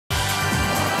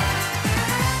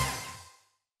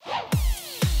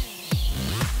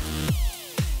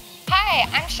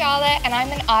I'm Charlotte and I'm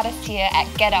an artist here at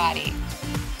Get Arty.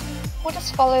 We'll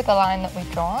just follow the line that we've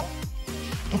drawn.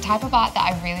 The type of art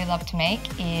that I really love to make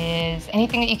is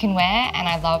anything that you can wear, and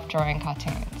I love drawing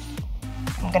cartoons.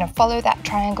 I'm going to follow that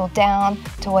triangle down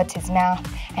towards his mouth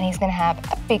and he's going to have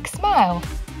a big smile.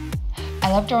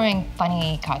 I love drawing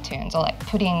funny cartoons, or like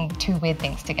putting two weird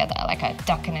things together, like a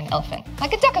duck and an elephant,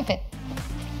 like a duck-a-fit.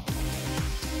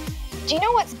 Do you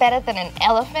know what's better than an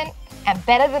elephant and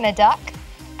better than a duck?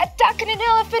 A duck and an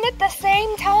elephant at the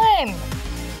same time.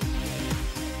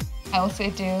 I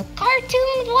also do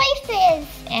cartoon voices,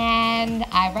 and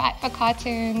I write for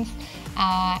cartoons,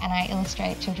 and I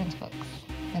illustrate children's books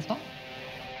as well.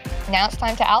 Now it's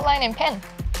time to outline in pen.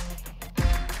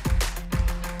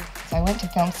 So I went to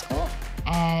film school,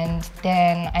 and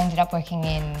then I ended up working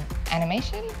in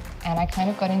animation, and I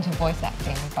kind of got into voice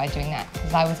acting by doing that,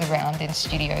 because I was around in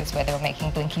studios where they were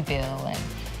making Blinky Bill, and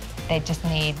they just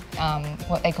need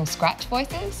what they call scratch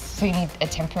voices, so you need a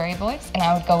temporary voice, and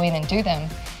I would go in and do them,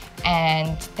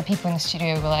 and the people in the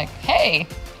studio were like, hey,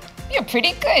 you're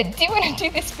pretty good, do you want to do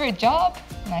this for a job?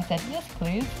 And I said, yes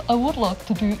please, I would like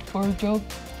to do it for a job.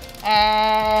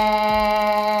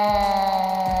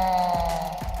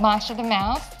 Marsha the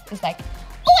mouse is like,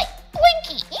 oi,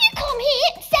 Blinky, you come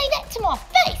here and say that to my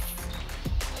face.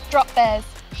 Drop bears,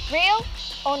 real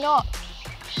or not?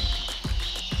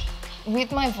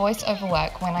 With my voiceover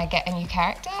work, when I get a new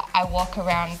character, I walk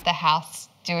around the house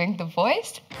doing the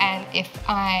voice, and if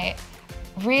I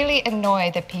really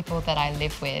annoy the people that I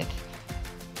live with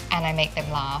and I make them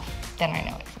laugh, then I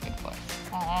know it's a good voice.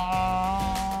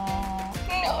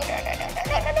 No,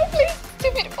 please, it's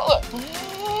too beautiful.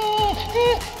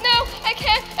 No, I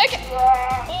can't. No.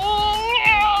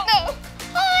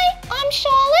 Hi, I'm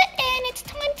Charlotte, and it's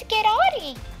time to get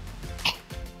arty.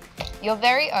 Your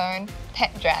very own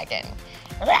pet dragon.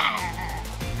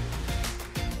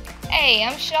 Hey,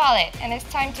 I'm Charlotte, and it's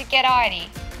time to get arty.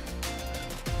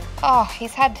 Oh,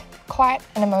 he's had quite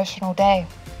an emotional day.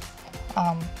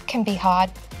 Can be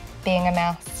hard being a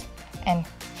mouse and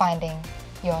finding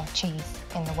your cheese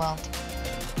in the world.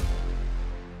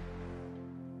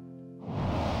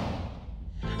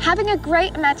 Having a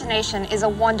great imagination is a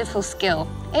wonderful skill.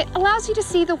 It allows you to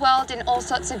see the world in all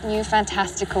sorts of new,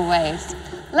 fantastical ways.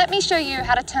 Let me show you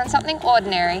how to turn something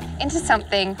ordinary into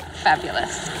something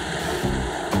fabulous.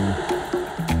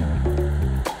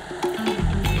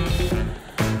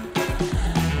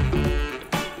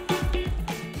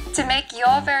 To make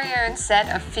your very own set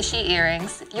of fishy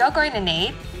earrings, you're going to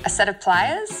need a set of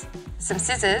pliers, some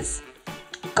scissors,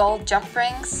 gold jump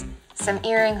rings, some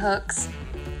earring hooks,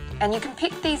 and you can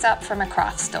pick these up from a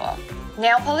craft store.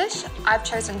 Nail polish, I've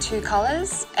chosen two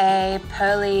colours, a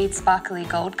pearly sparkly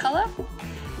gold colour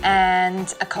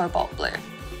and a cobalt blue.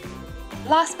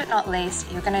 Last but not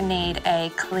least, you're going to need a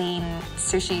clean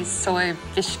sushi soy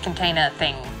fish container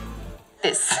thing.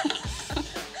 This.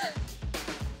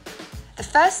 The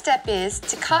first step is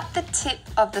to cut the tip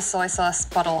of the soy sauce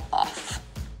bottle off.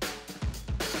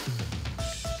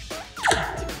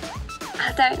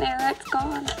 I don't know where it's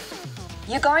gone.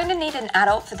 You're going to need an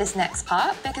adult for this next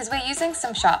part because we're using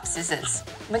some sharp scissors.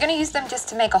 We're going to use them just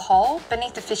to make a hole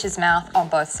beneath the fish's mouth on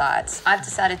both sides. I've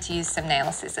decided to use some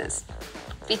nail scissors.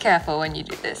 Be careful when you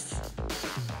do this.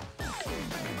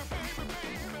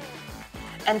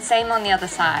 And same on the other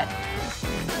side.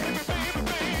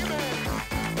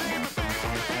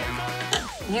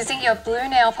 Using your blue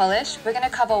nail polish, we're going to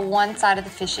cover one side of the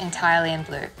fish entirely in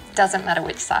blue. Doesn't matter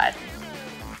which side.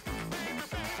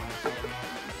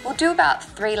 We'll do about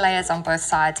 3 layers on both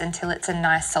sides until it's a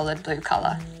nice solid blue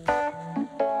colour.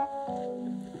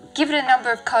 Give it a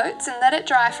number of coats and let it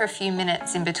dry for a few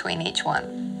minutes in between each one.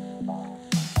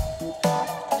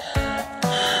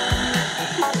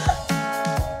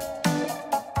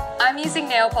 I'm using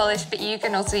nail polish, but you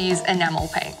can also use enamel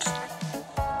paint.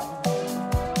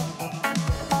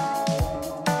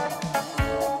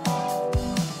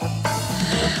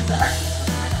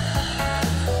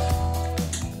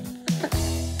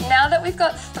 Now that we've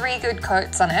got 3 good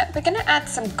coats on it, we're going to add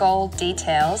some gold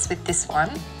details with this one.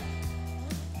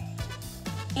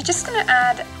 You're just going to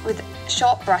add, with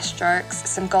short brush strokes,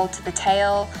 some gold to the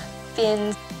tail,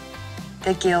 fins,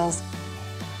 the gills,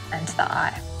 and the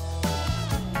eye.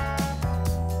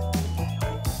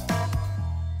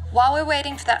 While we're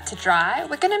waiting for that to dry,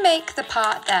 we're going to make the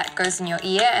part that goes in your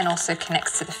ear and also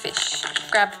connects to the fish.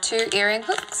 Grab 2 earring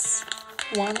hooks,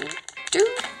 1, 2,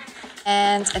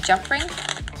 and a jump ring.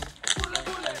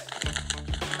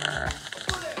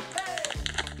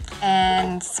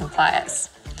 And some pliers.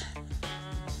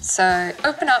 So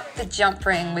open up the jump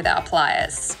ring with our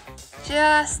pliers.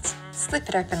 Just slip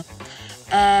it open.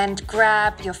 and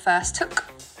grab your first hook,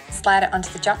 slide it onto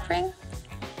the jump ring,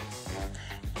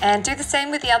 and do the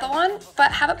same with the other one,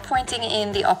 but have it pointing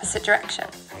in the opposite direction.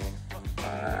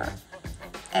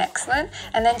 Excellent.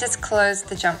 And then just close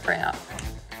the jump ring up.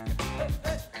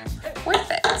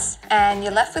 Perfect. And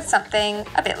you're left with something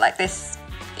a bit like this.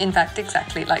 In fact,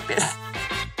 exactly like this.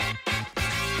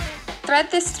 Thread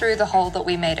this through the hole that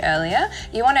we made earlier.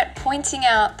 You want it pointing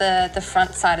out the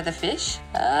front side of the fish.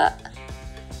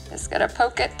 Just gotta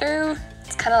poke it through.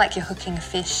 It's kind of like you're hooking a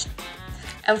fish.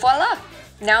 And voila!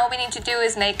 Now all we need to do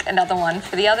is make another one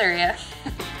for the other ear.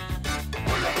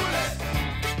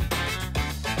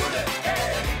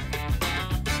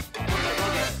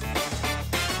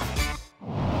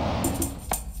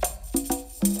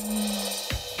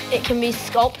 It can be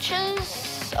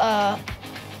sculptures,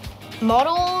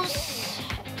 models.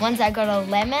 Once I got a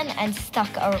lemon and stuck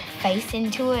a face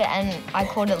into it and I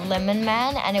called it Lemon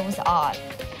Man and it was art.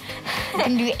 You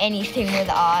can do anything with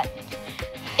art.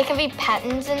 It can be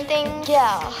patterns and things.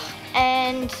 Yeah.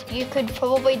 And you could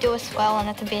probably do a swirl and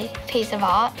it's a big piece of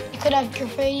art. You could have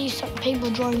graffiti, some people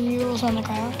drawing murals on the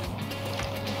ground.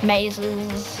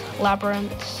 Mazes,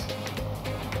 labyrinths.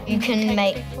 You can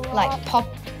make like pop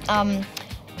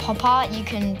art, you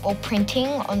can, or printing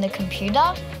on the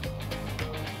computer.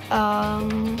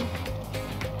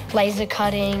 Laser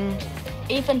cutting.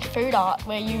 Even food art,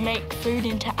 where you make food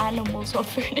into animals or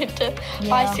food into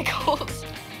bicycles.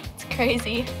 It's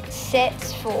crazy.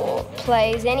 Sets for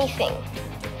plays, anything.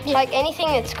 Yeah. Like anything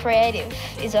that's creative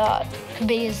is art. Could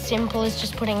be as simple as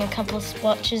just putting a couple of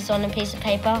splotches on a piece of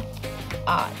paper.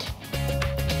 Art.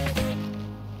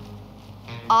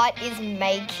 Art is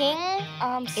making,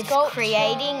 it's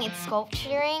creating, it's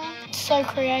sculpturing. It's so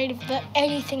creative that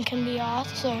anything can be art,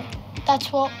 so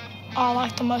that's what I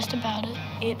like the most about it.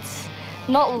 It's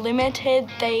not limited.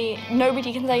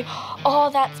 Nobody can say, oh,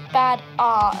 that's bad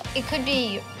art. It could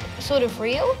be sort of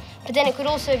real, but then it could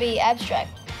also be abstract.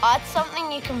 Art's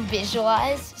something you can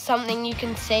visualize, something you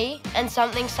can see, and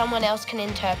something someone else can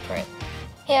interpret.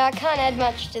 Yeah, I can't add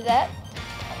much to that.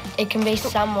 It can be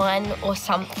someone or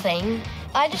something.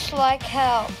 I just like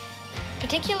how,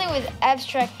 particularly with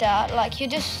abstract art, like you're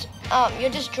just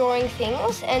drawing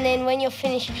things, and then when you're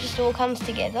finished, it just all comes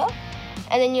together,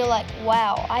 and then you're like,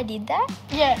 wow, I did that?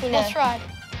 Yeah, that's right.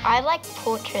 I like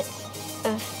portraits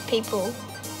of people,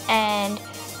 and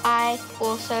I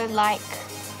also like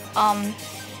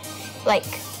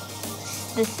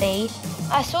the sea.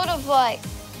 I sort of like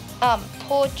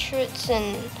portraits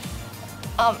and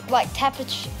like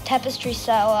tapestry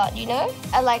style art, you know?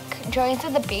 I like drawings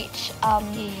of the beach,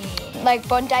 like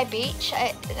Bondi Beach.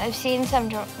 I've seen some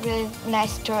really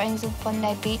nice drawings of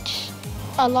Bondi Beach.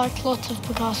 I like lots of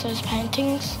Picasso's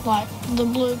paintings, like the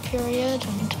Blue Period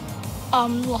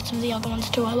and lots of the other ones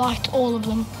too. I liked all of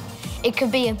them. It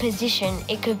could be a position,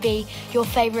 it could be your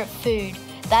favourite food.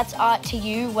 That's art to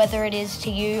you, whether it is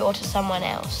to you or to someone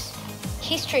else.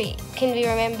 History can be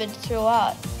remembered through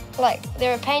art. Like,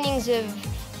 there are paintings of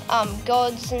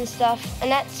gods and stuff,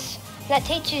 and that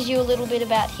teaches you a little bit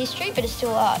about history, but it's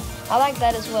still art. I like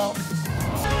that as well.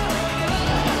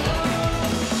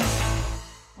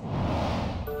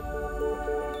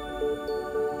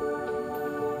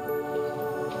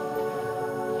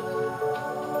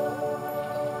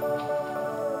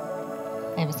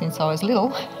 Ever since I was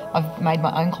little, I've made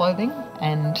my own clothing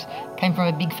and came from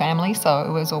a big family, so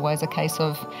it was always a case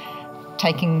of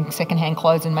taking second-hand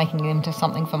clothes and making them into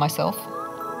something for myself.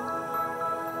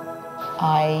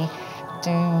 I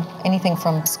do anything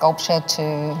from sculpture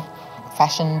to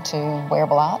fashion to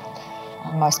wearable art.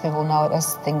 Most people know it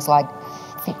as things like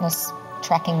fitness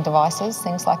tracking devices,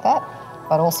 things like that,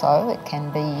 but also it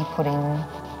can be putting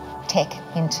tech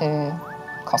into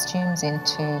costumes,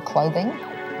 into clothing.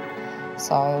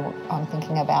 So I'm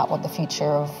thinking about what the future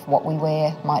of what we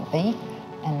wear might be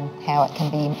and how it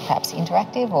can be perhaps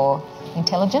interactive or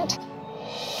intelligent.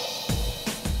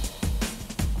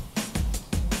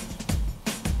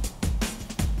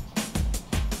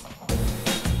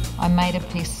 I made a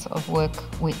piece of work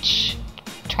which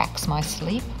tracks my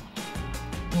sleep.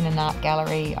 In an art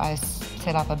gallery, I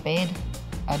set up a bed,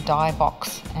 a dye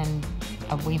box and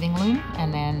a weaving loom,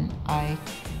 and then I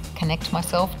connect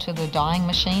myself to the dyeing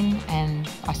machine and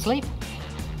I sleep.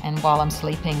 And while I'm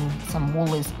sleeping, some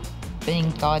wool is being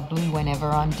dyed blue whenever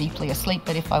I'm deeply asleep,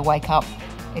 but if I wake up,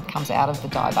 it comes out of the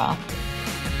dye bath.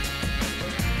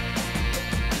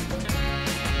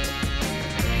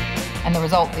 And the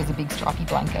result is a big stripy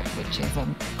blanket, which is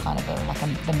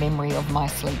the memory of my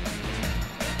sleep.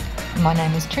 My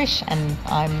name is Trish and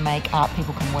I make art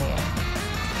people can wear.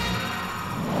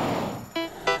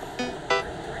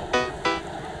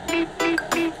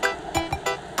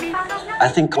 I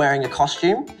think wearing a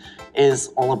costume is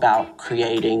all about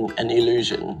creating an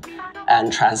illusion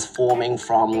and transforming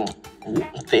from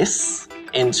this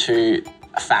into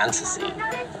a fantasy.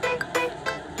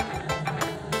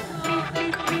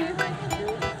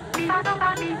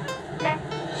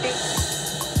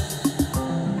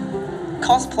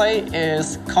 Cosplay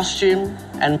is costume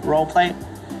and roleplay.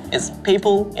 It's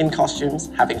people in costumes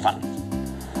having fun.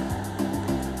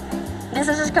 This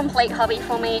is just a complete hobby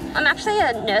for me. I'm actually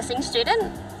a nursing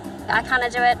student. I kind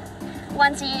of do it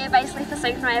once a year, basically for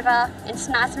supernova. It's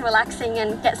nice and relaxing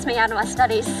and gets me out of my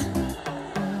studies.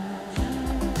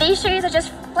 These shoes are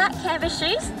just flat canvas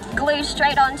shoes, glued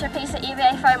straight onto a piece of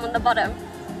EVA foam on the bottom.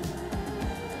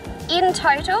 In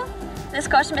total, this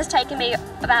costume has taken me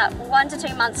about 1 to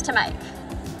 2 months to make.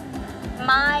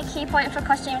 My key point for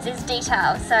costumes is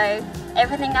detail, so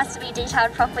everything has to be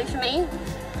detailed properly for me,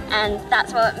 and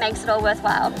that's what makes it all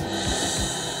worthwhile.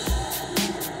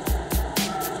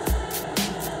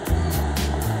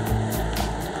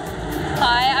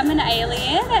 Hi, I'm an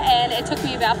alien, and it took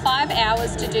me about 5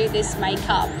 hours to do this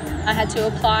makeup. I had to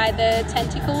apply the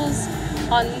tentacles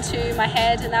onto my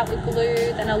head, and that was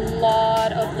glue, then a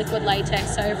lot of liquid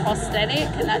latex, so prosthetic,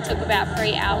 and that took about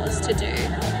 3 hours to do.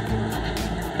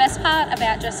 Best part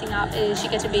about dressing up is you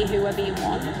get to be whoever you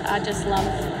want. I just love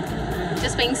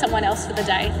just being someone else for the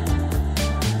day.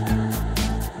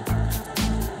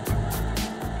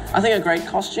 I think a great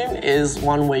costume is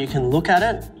one where you can look at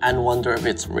it and wonder if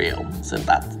it's real. So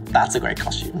that's a great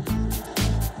costume.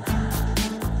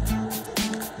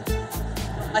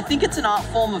 I think it's an art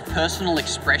form of personal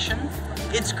expression.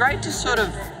 It's great to sort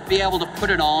of be able to put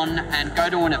it on and go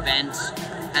to an event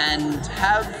and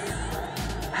have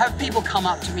people come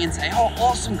up to me and say, "Oh,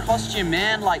 awesome costume,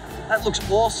 man, like that looks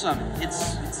awesome."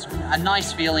 It's a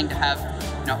nice feeling to have,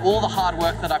 you know, all the hard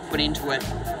work that I put into it,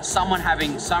 someone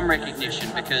having some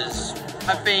recognition, because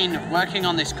I've been working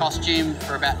on this costume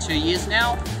for about 2 years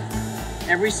now.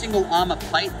 Every single armor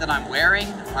plate that I'm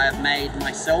wearing, I have made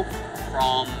myself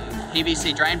from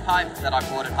PVC drain pipe that I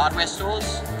bought at hardware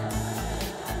stores.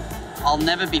 I'll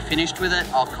never be finished with it.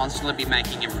 I'll constantly be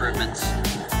making improvements.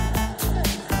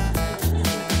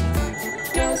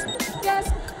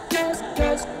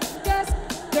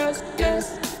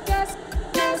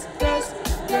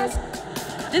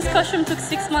 This costume took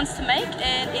 6 months to make,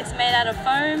 and it's made out of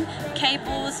foam,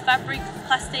 cables, fabric,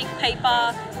 plastic,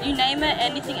 paper, you name it,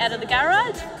 anything out of the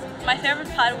garage. My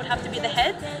favourite part would have to be the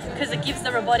head, because it gives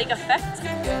the robotic effect.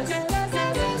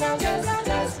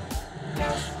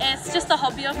 It's just a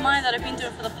hobby of mine that I've been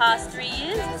doing for the past 3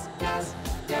 years.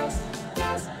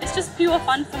 It's just pure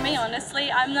fun for me, honestly.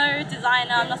 I'm no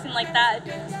designer, I'm nothing like that.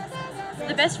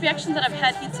 The best reaction that I've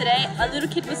had here today, a little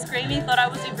kid was screaming, thought I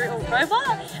was a real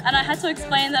robot, and I had to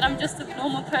explain that I'm just a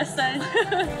normal person.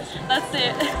 That's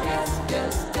it.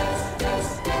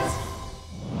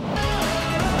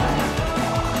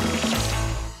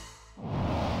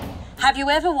 Have you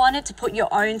ever wanted to put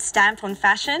your own stamp on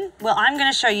fashion? Well, I'm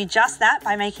going to show you just that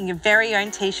by making your very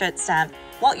own t-shirt stamp.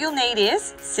 What you'll need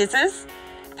is scissors,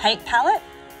 paint palette,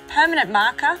 permanent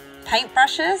marker, paint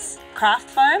brushes, craft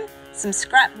foam, some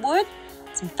scrap wood,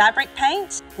 some fabric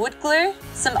paint, wood glue,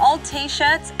 some old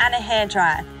t-shirts and a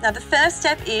hairdryer. Now the first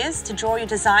step is to draw your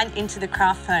design into the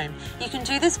craft foam. You can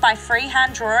do this by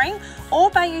freehand drawing or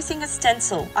by using a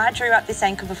stencil. I drew up this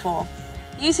anchor before.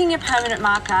 Using your permanent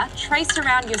marker, trace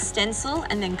around your stencil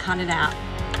and then cut it out.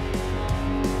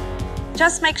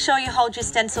 Just make sure you hold your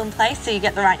stencil in place so you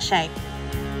get the right shape.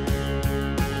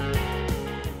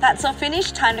 That's all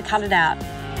finished, time to cut it out.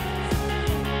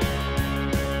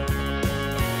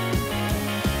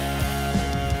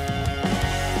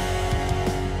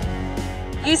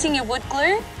 Using your wood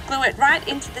glue, glue it right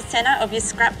into the centre of your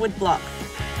scrap wood block.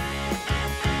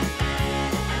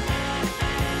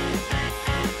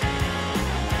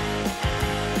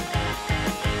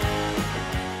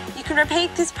 You can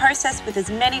repeat this process with as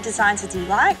many designs as you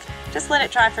like, just let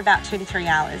it dry for about 2 to 3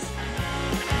 hours.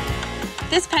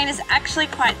 This paint is actually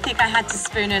quite thick, I had to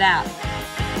spoon it out.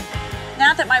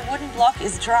 Now that my wooden block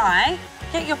is dry,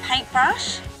 get your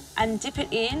paintbrush and dip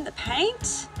it in the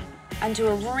paint and do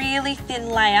a really thin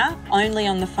layer only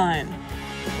on the foam.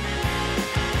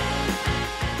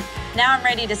 Now I'm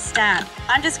ready to stamp.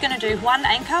 I'm just going to do one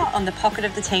anchor on the pocket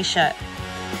of the t-shirt.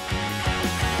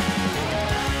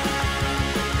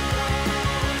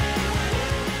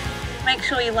 Make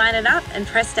sure you line it up and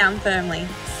press down firmly.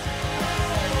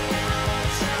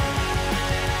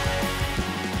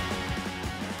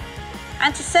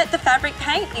 And to set the fabric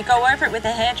paint, you go over it with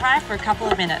a hairdryer for a couple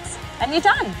of minutes and you're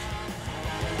done.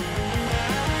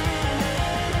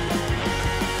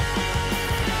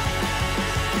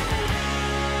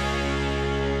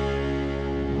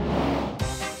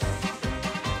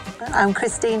 I'm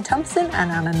Christine Thompson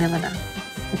and I'm a milliner.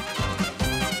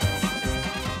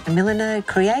 A milliner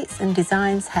creates and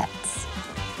designs hats.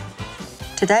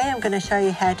 Today I'm going to show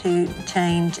you how to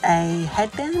change a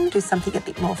headband to something a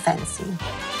bit more fancy.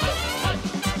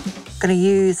 I'm going to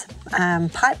use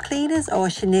pipe cleaners or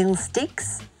chenille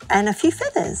sticks and a few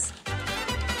feathers.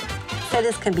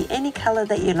 Feathers can be any colour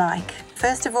that you like.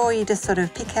 First of all, you just sort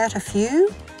of pick out a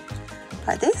few,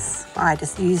 like this. I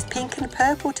just used pink and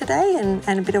purple today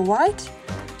and a bit of white.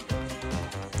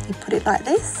 You put it like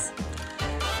this.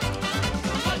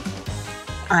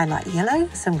 I like yellow,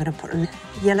 so I'm going to put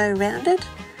yellow around it.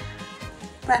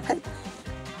 Wrap it.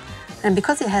 And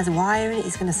because it has wire in it,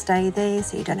 it's going to stay there,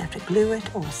 so you don't have to glue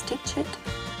it or stitch it.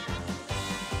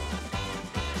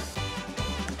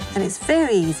 And it's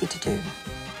very easy to do.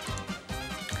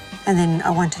 And then I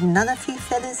want another few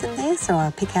feathers in there, so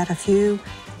I'll pick out a few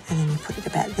and then you put it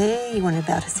about there. You want to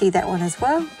be able to see that one as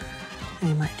well. And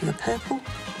you might do a purple.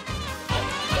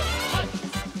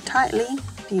 Tightly,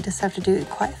 you just have to do it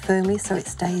quite firmly so it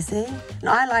stays there. And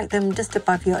I like them just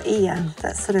above your ear.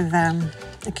 That's sort of a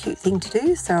cute thing to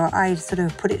do, so I sort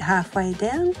of put it halfway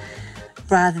down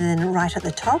rather than right at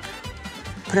the top.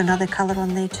 Put another colour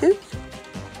on there too.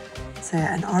 So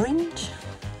an orange,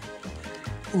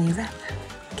 and you wrap.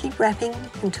 Keep wrapping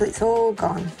until it's all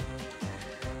gone.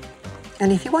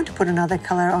 And if you want to put another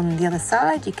colour on the other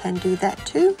side, you can do that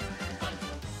too.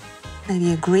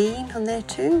 Maybe a green on there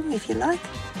too, if you like.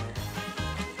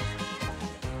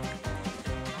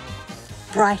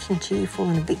 Bright and cheerful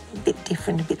and a bit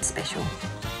different, a bit special.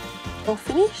 All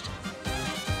finished.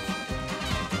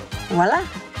 Voila!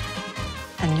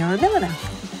 And you're a milliner.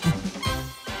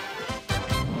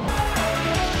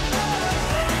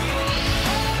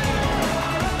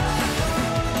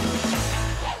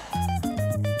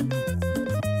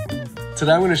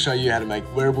 Today I'm going to show you how to make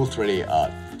wearable 3D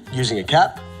art using a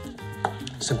cap,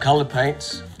 some coloured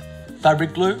paints,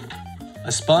 fabric glue,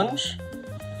 a sponge,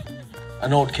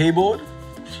 an old keyboard,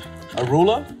 a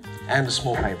ruler and a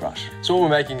small paintbrush. So what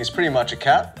we're making is pretty much a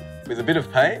cap with a bit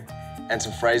of paint and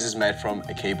some phrases made from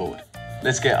a keyboard.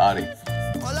 Let's get arty.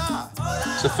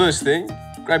 So first thing,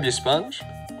 grab your sponge,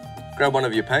 grab one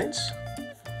of your paints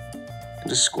and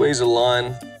just squeeze a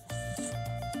line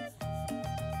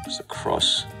just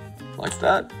across like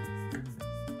that.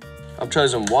 I've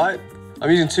chosen white. I'm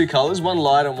using two colours, one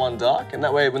light and one dark, and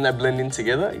that way when they blend in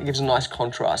together, it gives a nice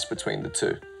contrast between the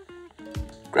two.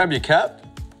 Grab your cap,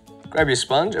 grab your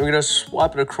sponge, and we're going to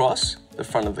swipe it across the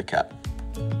front of the cap.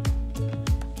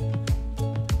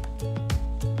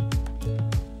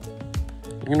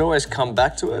 You can always come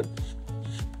back to it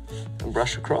and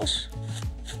brush across.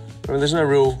 Remember, there's no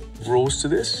real rules to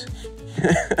this.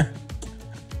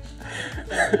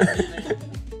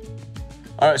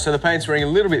 All right, so the paint's running a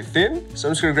little bit thin, so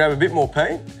I'm just going to grab a bit more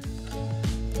paint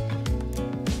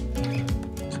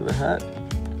to the hat.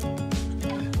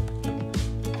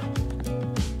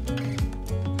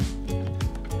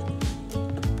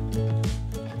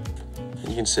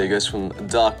 You can see it goes from a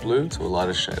dark blue to a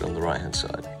lighter shade on the right-hand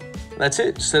side. And that's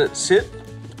it, just let it sit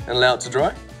and allow it to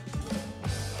dry.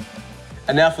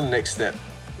 And now for the next step.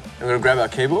 I'm going to grab our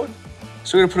keyboard.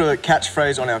 So we're going to put a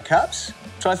catchphrase on our caps.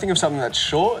 Try to think of something that's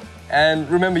short. And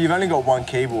remember, you've only got one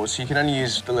keyboard, so you can only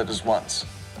use the letters once.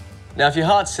 Now, if your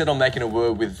heart's set on making a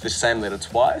word with the same letter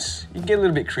twice, you can get a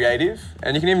little bit creative,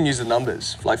 and you can even use the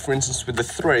numbers. Like, for instance, with the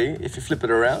 3, if you flip it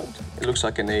around, it looks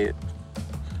like an E.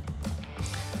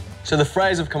 So the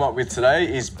phrase I've come up with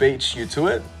today is beach you to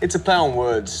it. It's a play on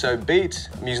words, so beat,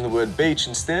 I'm using the word beach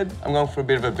instead. I'm going for a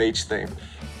bit of a beach theme.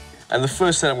 And the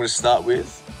first set I'm going to start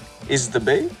with is the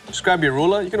B. Just grab your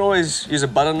ruler. You can always use a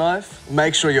butter knife.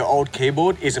 Make sure your old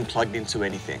keyboard isn't plugged into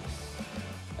anything.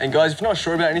 And guys, if you're not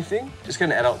sure about anything, just get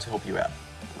an adult to help you out.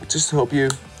 Just to help you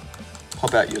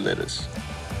pop out your letters.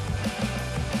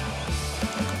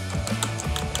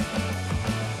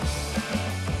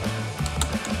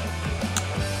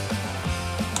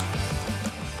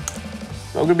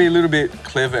 I'm going to be a little bit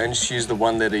clever and just use the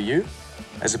one letter U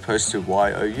as opposed to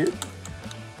Y-O-U.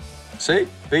 See?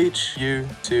 Beach, you,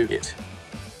 to, it.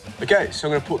 Okay, so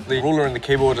I'm going to put the ruler and the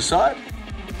keyboard aside.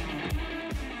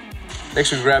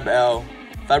 Next, we grab our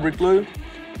fabric glue.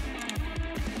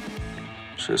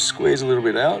 Just squeeze a little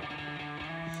bit out.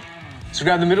 So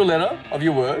grab the middle letter of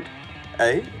your word,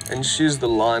 A, and just use the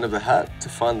line of the hat to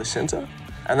find the center.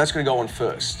 And that's going to go on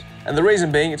first. And the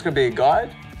reason being, it's going to be a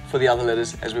guide for the other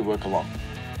letters as we work along.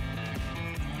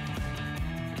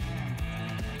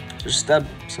 Just stab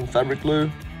some fabric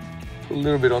glue. A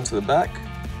little bit onto the back.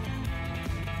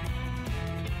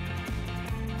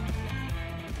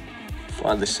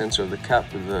 Find the center of the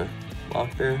cap with the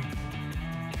mark there.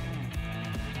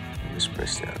 Just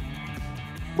press down.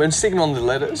 When sticking on the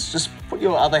letters, just put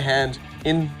your other hand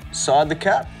inside the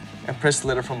cap and press the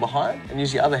letter from behind, and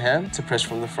use your other hand to press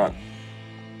from the front.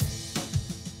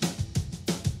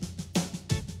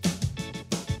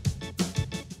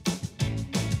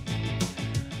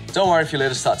 Don't worry if your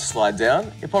letters start to slide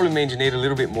down. It probably means you need a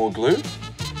little bit more glue.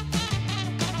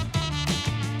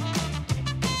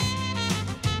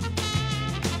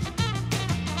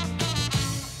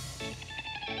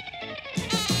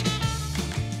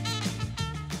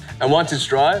 And once it's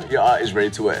dry, your art is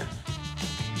ready to wear.